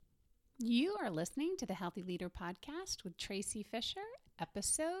You are listening to the Healthy Leader Podcast with Tracy Fisher,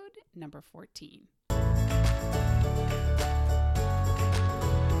 episode number 14.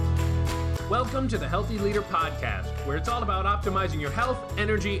 Welcome to the Healthy Leader Podcast, where it's all about optimizing your health,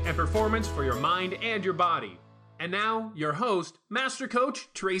 energy, and performance for your mind and your body. And now, your host, Master Coach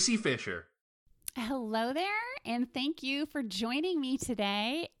Tracy Fisher. Hello there, and thank you for joining me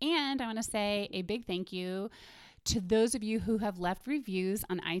today. And I want to say a big thank you to those of you who have left reviews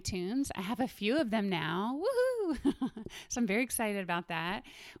on iTunes. I have a few of them now. Woohoo! So I'm very excited about that.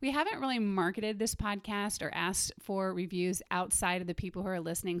 We haven't really marketed this podcast or asked for reviews outside of the people who are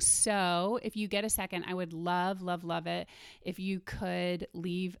listening. So if you get a second, I would love it if you could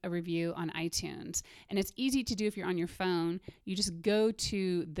leave a review on iTunes. And it's easy to do if you're on your phone. You just go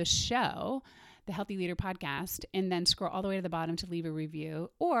to the show, the Healthy Leader Podcast, and then scroll all the way to the bottom to leave a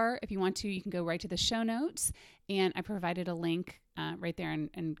review. Or if you want to, you can go right to the show notes, and I provided a link right there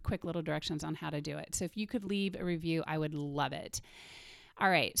and quick little directions on how to do it. So if you could leave a review, I would love it. All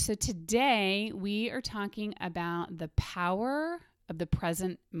right, so today we are talking about the power of the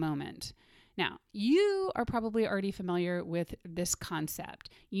present moment. Now, you are probably already familiar with this concept.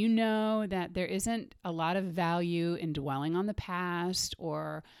 You know that there isn't a lot of value in dwelling on the past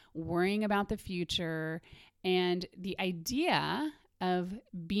or worrying about the future. And the idea of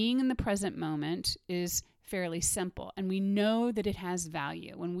being in the present moment is fairly simple. And we know that it has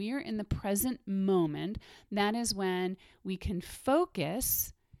value. When we are in the present moment, that is when we can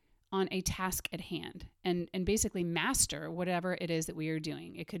focus on a task at hand and basically master whatever it is that we are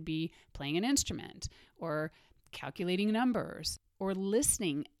doing. It could be playing an instrument or calculating numbers or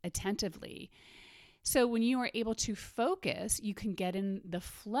listening attentively. So when you are able to focus, you can get in the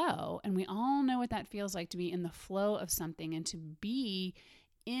flow. And we all know what that feels like, to be in the flow of something and to be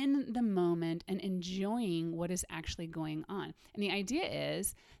in the moment and enjoying what is actually going on. And the idea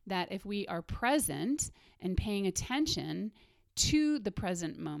is that if we are present and paying attention to the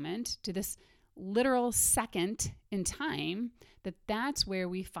present moment, to this literal second in time, that's where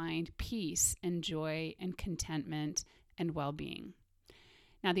we find peace and joy and contentment and well-being.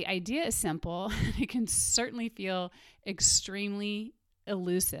 Now, the idea is simple. It can certainly feel extremely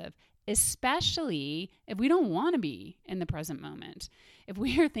elusive, especially if we don't want to be in the present moment. If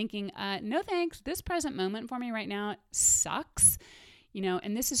we are thinking, no thanks, this present moment for me right now sucks,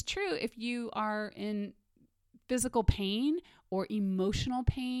 and this is true if you are in physical pain or emotional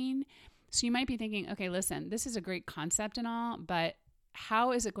pain. So you might be thinking, okay, listen, this is a great concept and all, but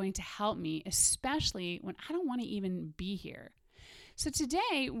how is it going to help me, especially when I don't want to even be here? So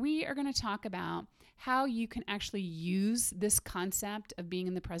today we are going to talk about how you can actually use this concept of being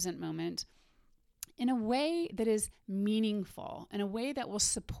in the present moment in a way that is meaningful, in a way that will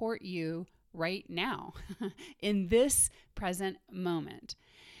support you right now in this present moment.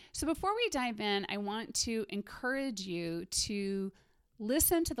 So before we dive in, I want to encourage you to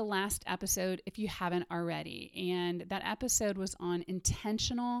listen to the last episode if you haven't already. And that episode was on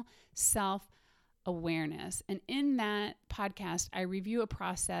intentional self-awareness. And in that podcast, I review a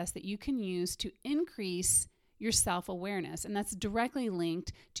process that you can use to increase your self-awareness. And that's directly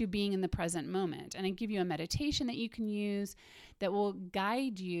linked to being in the present moment. And I give you a meditation that you can use that will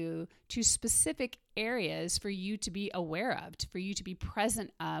guide you to specific areas for you to be aware of, for you to be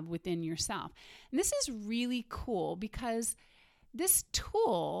present of within yourself. And this is really cool because this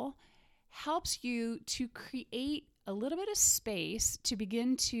tool helps you to create a little bit of space to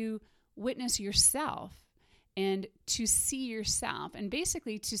begin to witness yourself and to see yourself, and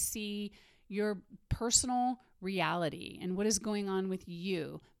basically to see your personal reality and what is going on with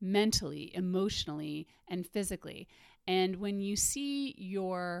you mentally, emotionally, and physically. And when you see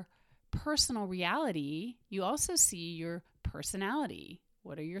your personal reality, you also see your personality.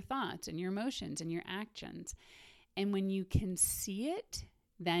 What are your thoughts and your emotions and your actions? And when you can see it,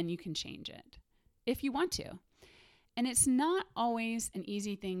 then you can change it if you want to. And it's not always an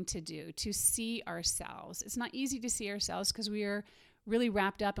easy thing to do, to see ourselves. It's not easy to see ourselves because we are really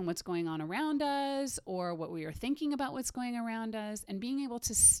wrapped up in what's going on around us or what we are thinking about what's going around us. And being able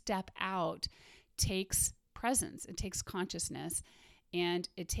to step out takes presence. It takes consciousness. And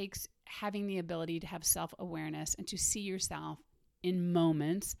it takes having the ability to have self-awareness and to see yourself in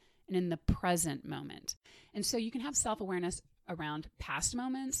moments and in the present moment. And so you can have self-awareness around past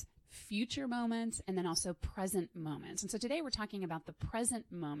moments, future moments, and then also present moments. And so today we're talking about the present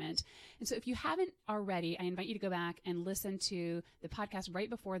moment. And so if you haven't already, I invite you to go back and listen to the podcast right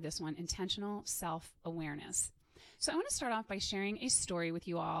before this one, Intentional Self-Awareness. So I want to start off by sharing a story with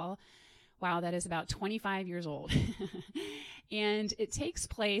you all. Wow, that is about 25 years old. And it takes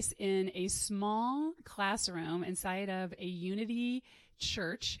place in a small classroom inside of a Unity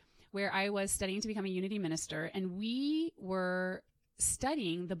church where I was studying to become a Unity minister, and we were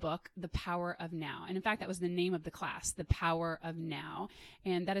studying the book, The Power of Now. And in fact, that was the name of the class, The Power of Now.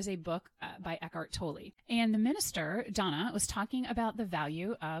 And that is a book by Eckhart Tolle. And the minister, Donna, was talking about the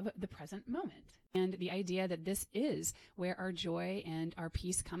value of the present moment and the idea that this is where our joy and our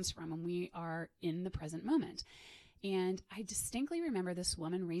peace comes from when we are in the present moment. And I distinctly remember this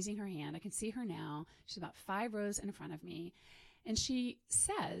woman raising her hand. I can see her now. She's about 5 rows in front of me. And she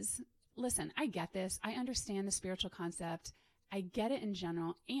says, listen, I get this. I understand the spiritual concept. I get it in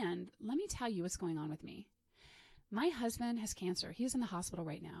general, and let me tell you what's going on with me. My husband has cancer. He is in the hospital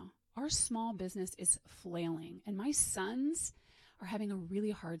right now. Our small business is flailing, and my sons are having a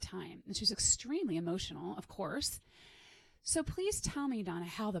really hard time. And she's extremely emotional, of course. So please tell me, Donna,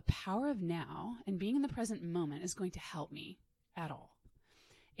 how the power of now and being in the present moment is going to help me at all.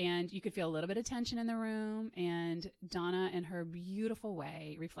 And you could feel a little bit of tension in the room, and Donna, in her beautiful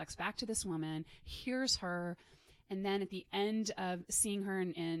way, reflects back to this woman, hears her, and then at the end of seeing her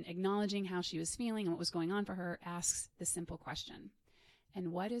and acknowledging how she was feeling and what was going on for her, asks the simple question,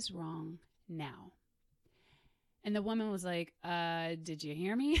 and what is wrong now? And the woman was like, did you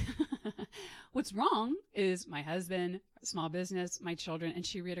hear me? What's wrong is my husband, small business, my children, and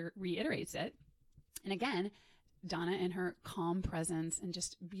she reiterates it. And again, Donna, in her calm presence and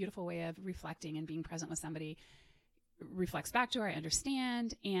just beautiful way of reflecting and being present with somebody, reflects back to her, I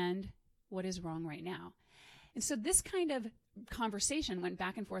understand, and what is wrong right now? And so this kind of conversation went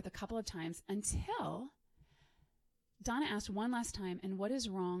back and forth a couple of times until Donna asked one last time, and what is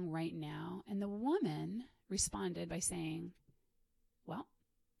wrong right now? And the woman responded by saying, well,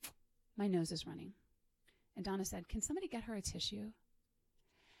 my nose is running. And Donna said, can somebody get her a tissue?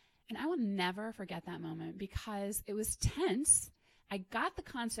 And I will never forget that moment because it was tense. I got the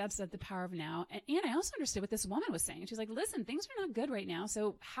concepts of the power of now, and I also understood what this woman was saying. She's like, listen, things are not good right now,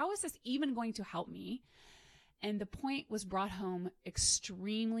 so how is this even going to help me? And the point was brought home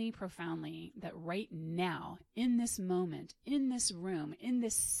extremely profoundly that right now, in this moment, in this room, in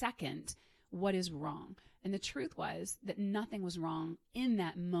this second, what is wrong? And the truth was that nothing was wrong in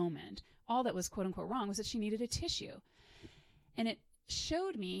that moment. All that was quote unquote wrong was that she needed a tissue. And it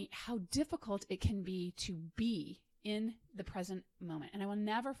showed me how difficult it can be to be in the present moment. And I will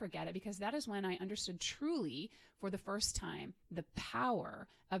never forget it because that is when I understood truly for the first time the power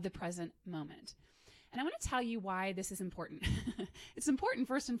of the present moment. And I want to tell you why this is important. It's important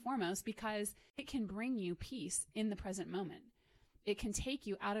first and foremost because it can bring you peace in the present moment. It can take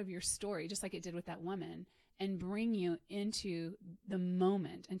you out of your story, just like it did with that woman, and bring you into the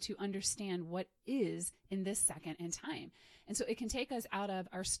moment and to understand what is in this second in time. And so it can take us out of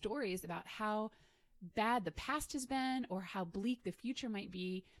our stories about how bad the past has been or how bleak the future might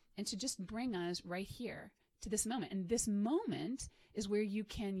be, and to just bring us right here to this moment. And this moment is where you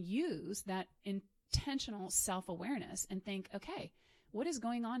can use that intentional self-awareness and think, okay, what is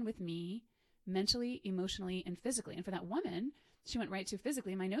going on with me mentally, emotionally, and physically? And for that woman, she went right to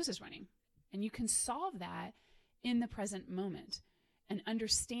physically, my nose is running. And you can solve that in the present moment and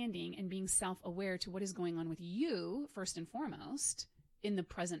understanding and being self-aware to what is going on with you first and foremost in the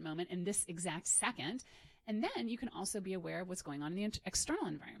present moment in this exact second. And then you can also be aware of what's going on in the external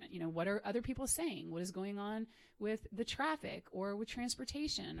environment. You know, what are other people saying? What is going on with the traffic or with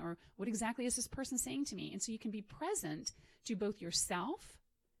transportation, or what exactly is this person saying to me? And so you can be present to both yourself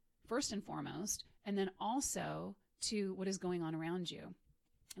first and foremost, and then also to what is going on around you.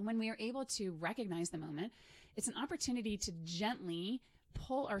 And when we are able to recognize the moment, it's an opportunity to gently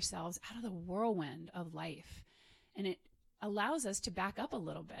pull ourselves out of the whirlwind of life. And it allows us to back up a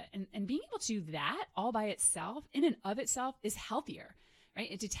little bit. And being able to do that all by itself, in and of itself, is healthier,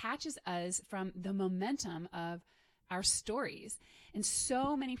 right? It detaches us from the momentum of our stories. And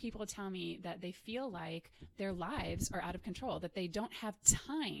so many people tell me that they feel like their lives are out of control, that they don't have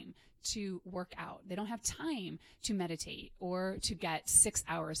time to work out. They don't have time to meditate or to get 6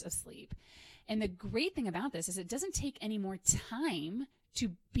 hours of sleep. And the great thing about this is it doesn't take any more time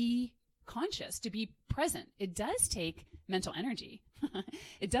to be conscious, to be present. It does take mental energy.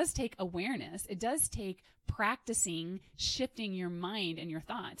 It does take awareness. It does take practicing shifting your mind and your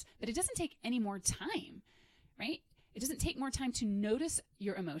thoughts, but it doesn't take any more time, right? It doesn't take more time to notice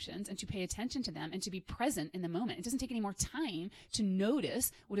your emotions and to pay attention to them and to be present in the moment. It doesn't take any more time to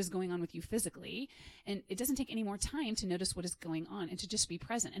notice what is going on with you physically. And it doesn't take any more time to notice what is going on and to just be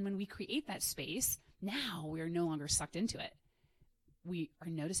present. And when we create that space, now we are no longer sucked into it. We are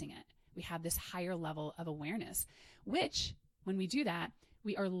noticing it. We have this higher level of awareness, which when we do that,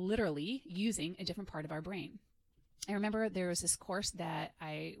 we are literally using a different part of our brain. I remember there was this course that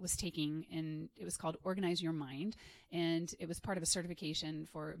I was taking, and it was called Organize Your Mind. And it was part of a certification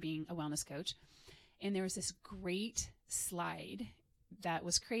for being a wellness coach. And there was this great slide that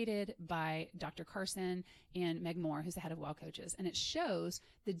was created by Dr. Carson and Meg Moore, who's the head of Well Coaches. And it shows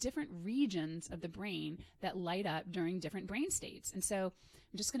the different regions of the brain that light up during different brain states. And so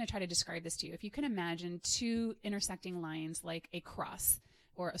I'm just going to try to describe this to you. If you can imagine two intersecting lines like a cross,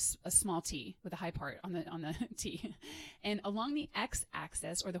 or a small T with a high part on the T. And along the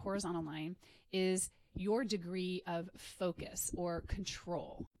x-axis, or the horizontal line, is your degree of focus or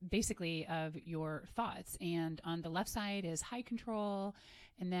control, basically, of your thoughts. And on the left side is high control,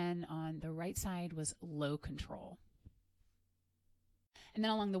 and then on the right side was low control. And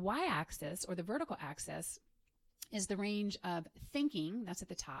then along the y-axis, or the vertical axis, is the range of thinking, that's at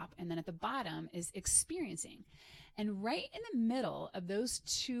the top, and then at the bottom is experiencing. And right in the middle of those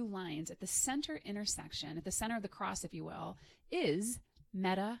two lines, at the center intersection, at the center of the cross, if you will, is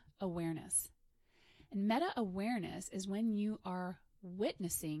meta-awareness. And meta-awareness is when you are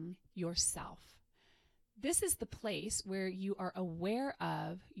witnessing yourself. This is the place where you are aware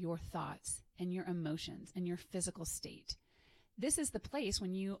of your thoughts and your emotions and your physical state. This is the place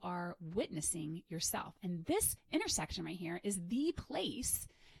when you are witnessing yourself. And this intersection right here is the place,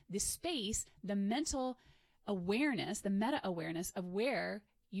 the space, the mental awareness, the meta-awareness of where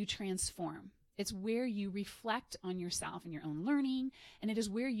you transform. It's where you reflect on yourself and your own learning, and it is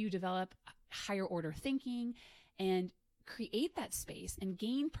where you develop higher order thinking and create that space and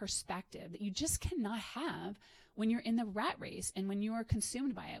gain perspective that you just cannot have when you're in the rat race and when you are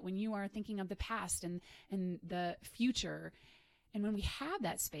consumed by it, when you are thinking of the past and the future. And when we have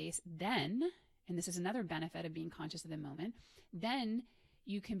that space, then, and this is another benefit of being conscious of the moment, then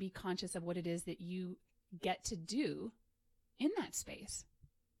you can be conscious of what it is that you get to do in that space,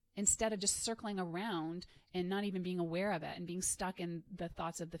 instead of just circling around and not even being aware of it and being stuck in the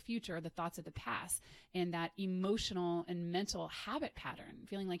thoughts of the future, or the thoughts of the past, and that emotional and mental habit pattern,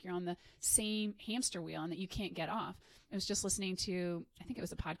 feeling like you're on the same hamster wheel and that you can't get off. I was just listening to, I think it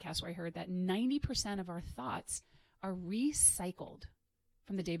was a podcast where I heard that 90% of our thoughts are recycled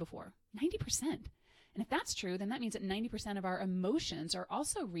from the day before. 90%. And if that's true, then that means that 90% of our emotions are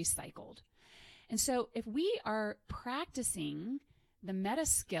also recycled. And so if we are practicing the meta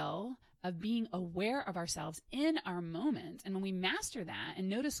skill of being aware of ourselves in our moment, and when we master that and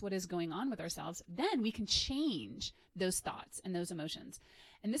notice what is going on with ourselves, then we can change those thoughts and those emotions.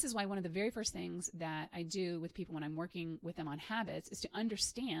 And this is why one of the very first things that I do with people when I'm working with them on habits is to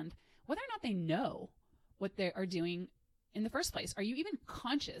understand whether or not they know what they are doing in the first place. Are you even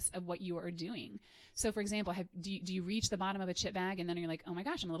conscious of what you are doing? So for example, do you reach the bottom of a chip bag and then you're like, oh my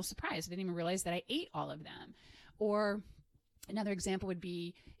gosh, I'm a little surprised. I didn't even realize that I ate all of them. Or another example would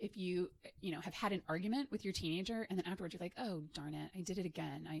be if you have had an argument with your teenager and then afterwards you're like, oh, darn it, I did it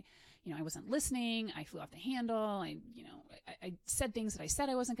again. I wasn't listening. I flew off the handle. I said things that I said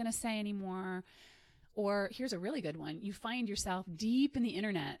I wasn't going to say anymore. Or here's a really good one. You find yourself deep in the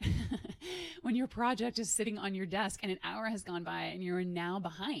internet when your project is sitting on your desk and an hour has gone by and you're now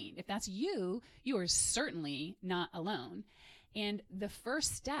behind. If that's you, you are certainly not alone. And the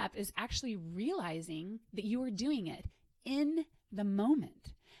first step is actually realizing that you are doing it in the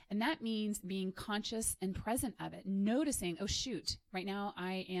moment. And that means being conscious and present of it, noticing, oh shoot, right now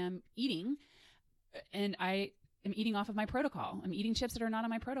I am eating and I'm eating off of my protocol. I'm eating chips that are not on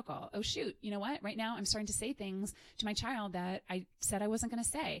my protocol. Oh shoot, you know what? Right now I'm starting to say things to my child that I said I wasn't going to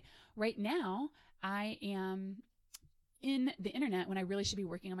say. Right now I am in the internet when I really should be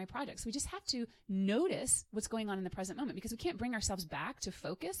working on my projects. We just have to notice what's going on in the present moment, because we can't bring ourselves back to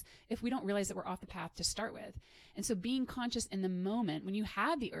focus if we don't realize that we're off the path to start with. And so being conscious in the moment, when you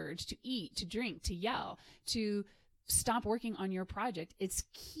have the urge to eat, to drink, to yell, to stop working on your project, it's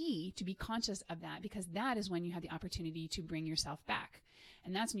key to be conscious of that, because that is when you have the opportunity to bring yourself back.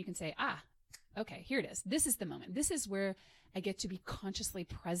 And that's when you can say, okay, here it is. This is the moment. This is where I get to be consciously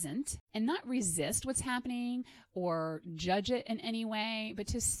present and not resist what's happening or judge it in any way, but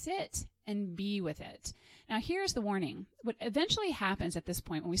to sit and be with it. Now, here's the warning. What eventually happens at this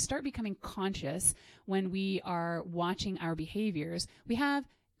point, when we start becoming conscious, when we are watching our behaviors, we have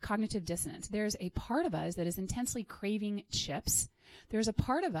cognitive dissonance. There's a part of us that is intensely craving chips. There's a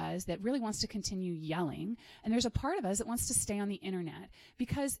part of us that really wants to continue yelling. And there's a part of us that wants to stay on the internet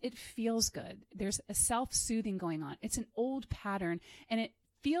because it feels good. There's a self-soothing going on. It's an old pattern, and it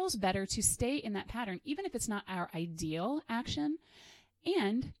feels better to stay in that pattern, even if it's not our ideal action.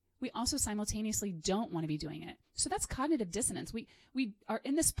 And we also simultaneously don't want to be doing it. So that's cognitive dissonance. We are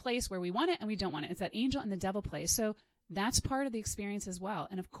in this place where we want it and we don't want it. It's that angel and the devil place. So that's part of the experience as well.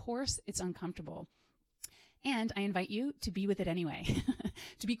 And of course, it's uncomfortable. And I invite you to be with it anyway,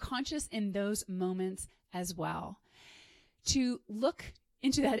 to be conscious in those moments as well, to look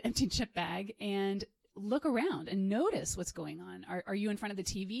into that empty chip bag and look around and notice what's going on. Are you in front of the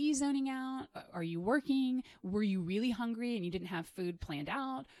TV zoning out? Are you working? Were you really hungry and you didn't have food planned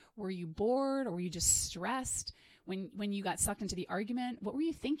out? Were you bored, or were you just stressed? When you got sucked into the argument, what were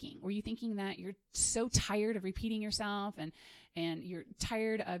you thinking? Were you thinking that you're so tired of repeating yourself and you're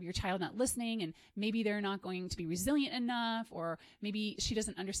tired of your child not listening, and maybe they're not going to be resilient enough, or maybe she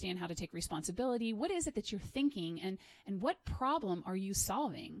doesn't understand how to take responsibility? What is it that you're thinking, and what problem are you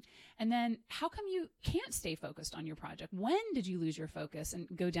solving? And then how come you can't stay focused on your project? When did you lose your focus and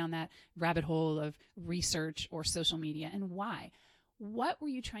go down that rabbit hole of research or social media, and why? What were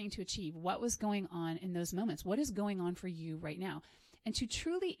you trying to achieve? What was going on in those moments? What is going on for you right now? And to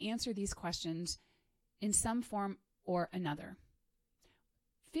truly answer these questions in some form or another,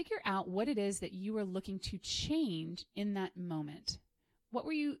 figure out what it is that you are looking to change in that moment. What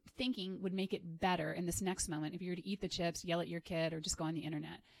were you thinking would make it better in this next moment if you were to eat the chips, yell at your kid, or just go on the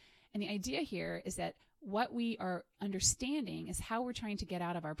internet? And the idea here is that what we are understanding is how we're trying to get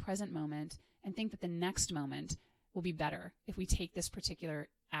out of our present moment and think that the next moment will be better if we take this particular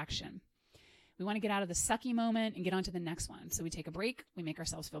action. We want to get out of the sucky moment and get on to the next one. So we take a break, we make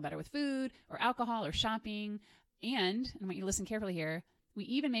ourselves feel better with food or alcohol or shopping, and I want you to listen carefully here, we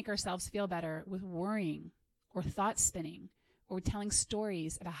even make ourselves feel better with worrying or thought spinning or telling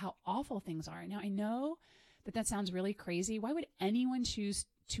stories about how awful things are. Now, I know that sounds really crazy. Why would anyone choose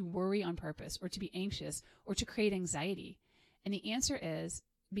to worry on purpose or to be anxious or to create anxiety? And the answer is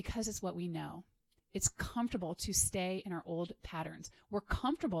because it's what we know. It's comfortable to stay in our old patterns. We're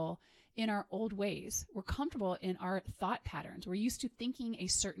comfortable in our old ways. We're comfortable in our thought patterns. We're used to thinking a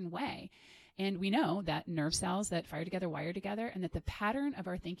certain way. And we know that nerve cells that fire together wire together, and that the pattern of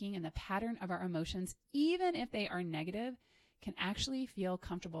our thinking and the pattern of our emotions, even if they are negative, can actually feel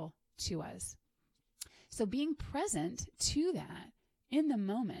comfortable to us. So being present to that in the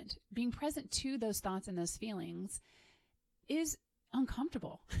moment, being present to those thoughts and those feelings is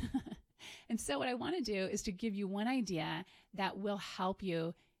uncomfortable. And so what I want to do is to give you one idea that will help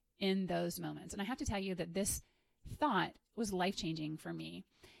you in those moments. And I have to tell you that this thought was life-changing for me.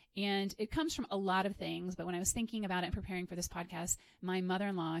 And it comes from a lot of things, but when I was thinking about it and preparing for this podcast, my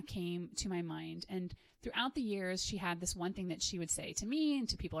mother-in-law came to my mind. And throughout the years, she had this one thing that she would say to me and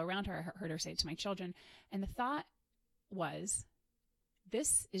to people around her. I heard her say it to my children. And the thought was,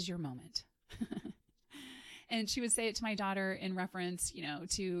 this is your moment. And she would say it to my daughter in reference,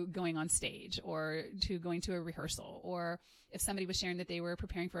 to going on stage or to going to a rehearsal, or if somebody was sharing that they were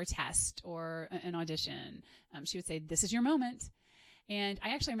preparing for a test or an audition, she would say, this is your moment. And I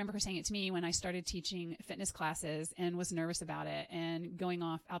actually remember her saying it to me when I started teaching fitness classes and was nervous about it and going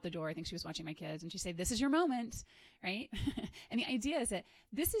off out the door. I think she was watching my kids, and she'd say, this is your moment, right? And the idea is that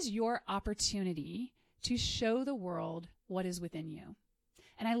this is your opportunity to show the world what is within you.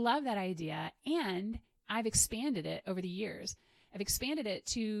 And I love that idea. And I've expanded it over the years. I've expanded it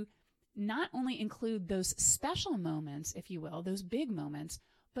to not only include those special moments, if you will, those big moments,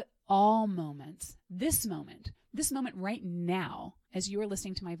 but all moments. This moment right now, as you are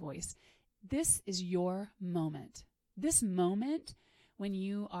listening to my voice, this is your moment. This moment when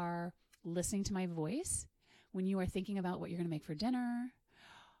you are listening to my voice, when you are thinking about what you're going to make for dinner,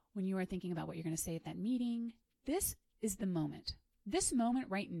 when you are thinking about what you're going to say at that meeting, this is the moment. This moment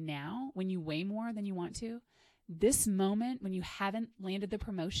right now, when you weigh more than you want to, this moment when you haven't landed the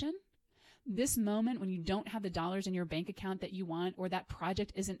promotion, this moment when you don't have the dollars in your bank account that you want, or that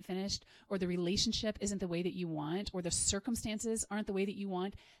project isn't finished, or the relationship isn't the way that you want, or the circumstances aren't the way that you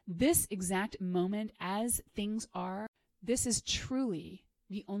want, this exact moment as things are, this is truly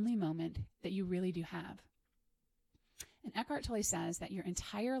the only moment that you really do have. And Eckhart Tolle says that your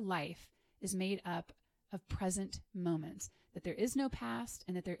entire life is made up of present moments, that there is no past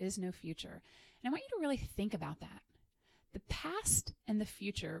and that there is no future. And I want you to really think about that. The past and the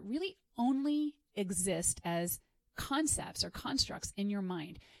future really only exist as concepts or constructs in your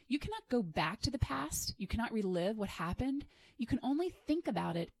mind. You cannot go back to the past. You cannot relive what happened. You can only think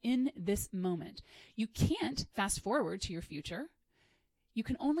about it in this moment. You can't fast forward to your future. You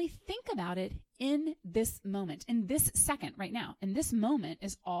can only think about it in this moment, in this second right now. And this moment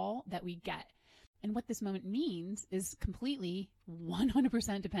is all that we get. And what this moment means is completely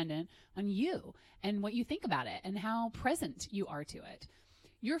 100% dependent on you and what you think about it and how present you are to it.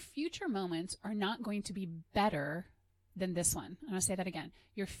 Your future moments are not going to be better than this one. I'm going to say that again.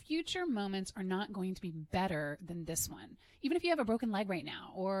 Your future moments are not going to be better than this one. Even if you have a broken leg right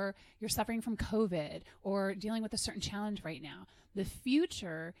now, or you're suffering from COVID, or dealing with a certain challenge right now, the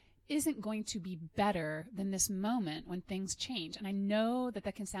future isn't going to be better than this moment when things change. And I know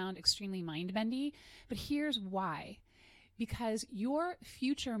that can sound extremely mind-bendy, but here's why. Because your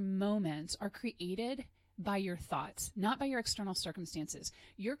future moments are created by your thoughts, not by your external circumstances.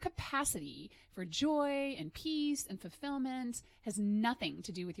 Your capacity for joy and peace and fulfillment has nothing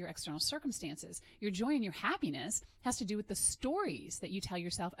to do with your external circumstances. Your joy and your happiness has to do with the stories that you tell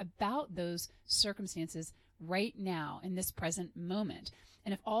yourself about those circumstances right now in this present moment.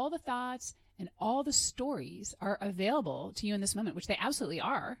 And if all the thoughts and all the stories are available to you in this moment, which they absolutely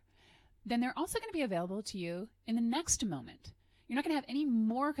are, then they're also going to be available to you in the next moment. You're not going to have any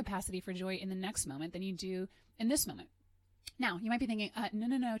more capacity for joy in the next moment than you do in this moment. Now, you might be thinking,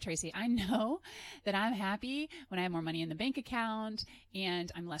 no, Tracy, I know that I'm happy when I have more money in the bank account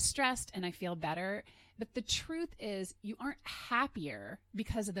and I'm less stressed and I feel better. But the truth is you aren't happier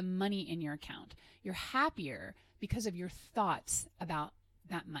because of the money in your account. You're happier because of your thoughts about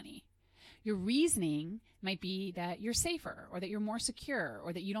that money. Your reasoning might be that you're safer or that you're more secure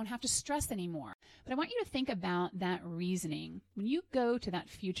or that you don't have to stress anymore. But I want you to think about that reasoning. When you go to that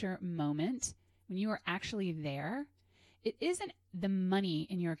future moment, when you are actually there, it isn't the money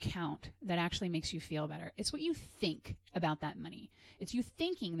in your account that actually makes you feel better. It's what you think about that money. It's you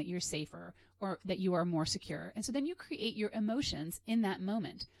thinking that you're safer or that you are more secure. And so then you create your emotions in that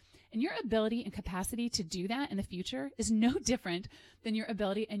moment. And your ability and capacity to do that in the future is no different than your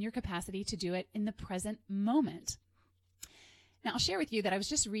ability and your capacity to do it in the present moment. Now, I'll share with you that I was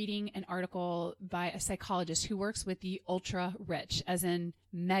just reading an article by a psychologist who works with the ultra rich, as in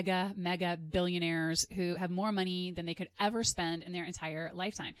mega billionaires who have more money than they could ever spend in their entire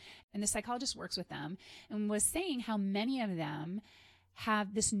lifetime. And the psychologist works with them and was saying how many of them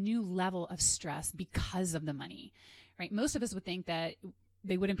have this new level of stress because of the money, right? Most of us would think that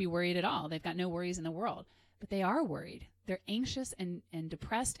they wouldn't be worried at all. They've got no worries in the world, but they are worried. They're anxious and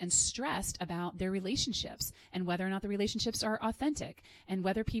depressed and stressed about their relationships and whether or not the relationships are authentic and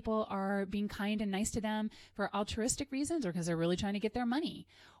whether people are being kind and nice to them for altruistic reasons or because they're really trying to get their money,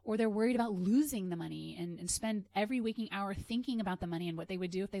 or they're worried about losing the money and spend every waking hour thinking about the money and what they would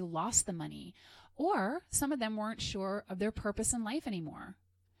do if they lost the money. Or some of them weren't sure of their purpose in life anymore.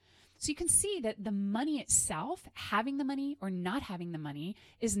 So you can see that the money itself, having the money or not having the money,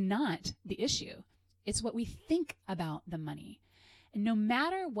 is not the issue. It's what we think about the money. And no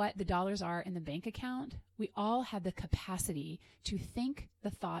matter what the dollars are in the bank account, we all have the capacity to think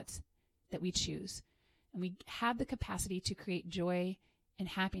the thoughts that we choose. And we have the capacity to create joy and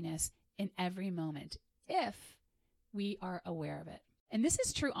happiness in every moment if we are aware of it. And this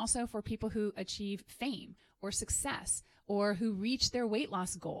is true also for people who achieve fame or success, or who reach their weight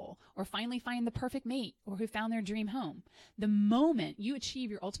loss goal, or finally find the perfect mate, or who found their dream home. The moment you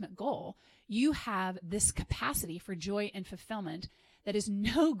achieve your ultimate goal, you have this capacity for joy and fulfillment that is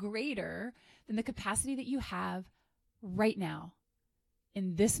no greater than the capacity that you have right now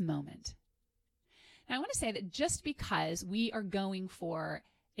in this moment. Now, I want to say that just because we are going for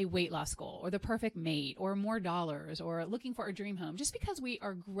a weight loss goal or the perfect mate or more dollars or looking for a dream home, just because we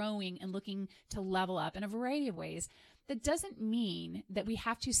are growing and looking to level up in a variety of ways, that doesn't mean that we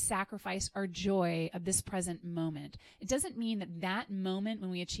have to sacrifice our joy of this present moment. It doesn't mean that that moment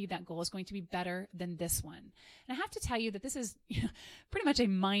when we achieve that goal is going to be better than this one. And I have to tell you that this is pretty much a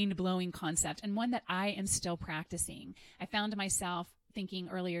mind-blowing concept and one that I am still practicing. I found myself thinking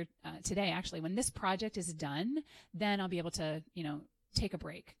earlier today, actually, when this project is done, then I'll be able to, take a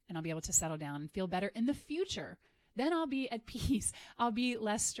break and I'll be able to settle down and feel better in the future. Then I'll be at peace. I'll be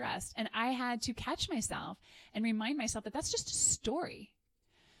less stressed. And I had to catch myself and remind myself that that's just a story.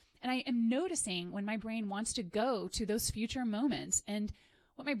 And I am noticing when my brain wants to go to those future moments, and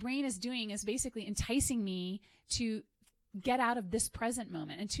what my brain is doing is basically enticing me to get out of this present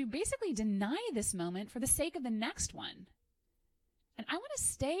moment and to basically deny this moment for the sake of the next one. And I want to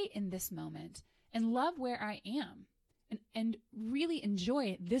stay in this moment and love where I am and really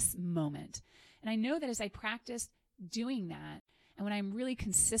enjoy this moment. And I know that as I practice doing that, and when I'm really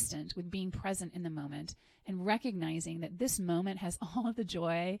consistent with being present in the moment and recognizing that this moment has all of the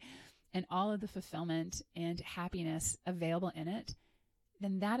joy and all of the fulfillment and happiness available in it,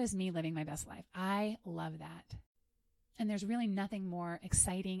 then that is me living my best life. I love that. And there's really nothing more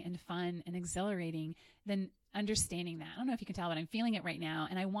exciting and fun and exhilarating than understanding that. I don't know if you can tell, but I'm feeling it right now.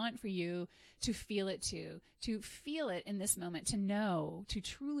 And I want for you to feel it too, to feel it in this moment, to know, to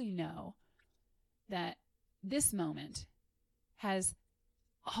truly know that this moment has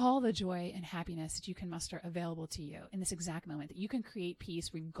all the joy and happiness that you can muster available to you in this exact moment, that you can create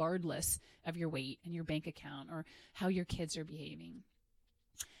peace regardless of your weight and your bank account or how your kids are behaving.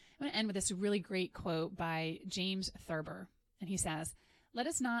 I'm going to end with this really great quote by James Thurber. And he says, Let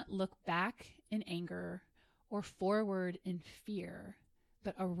us not look back in anger or forward in fear,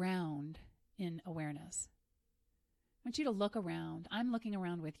 but around in awareness. I want you to look around. I'm looking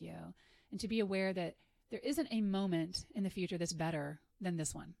around with you, and to be aware that there isn't a moment in the future that's better than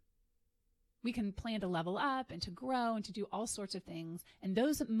this one. We can plan to level up and to grow and to do all sorts of things, and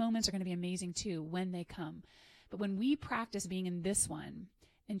those moments are going to be amazing too when they come. But when we practice being in this one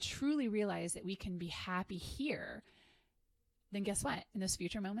and truly realize that we can be happy here, then guess what? In those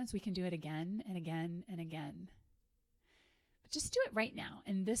future moments, we can do it again and again and again. But just do it right now,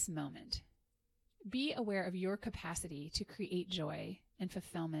 in this moment. Be aware of your capacity to create joy and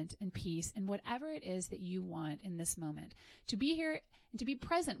fulfillment and peace and whatever it is that you want in this moment. To be here and to be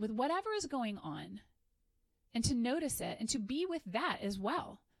present with whatever is going on and to notice it and to be with that as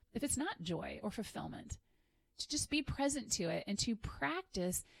well. If it's not joy or fulfillment, to just be present to it and to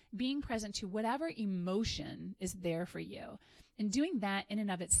practice being present to whatever emotion is there for you. And doing that in and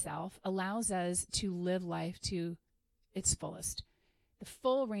of itself allows us to live life to its fullest. The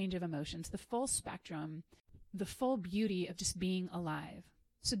full range of emotions, the full spectrum, the full beauty of just being alive.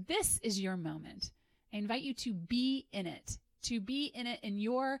 So this is your moment. I invite you to be in it in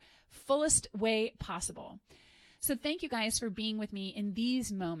your fullest way possible. So thank you guys for being with me in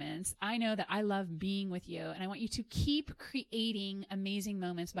these moments. I know that I love being with you, and I want you to keep creating amazing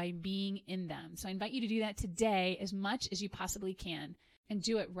moments by being in them. So I invite you to do that today as much as you possibly can, and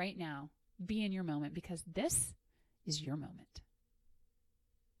do it right now. Be in your moment, because this is your moment.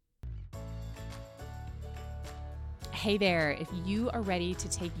 Hey there, if you are ready to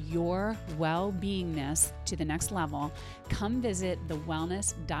take your well-beingness to the next level, come visit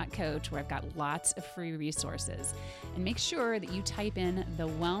thewellness.coach, where I've got lots of free resources. And make sure that you type in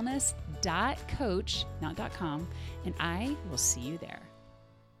thewellness.coach, not .com, and I will see you there.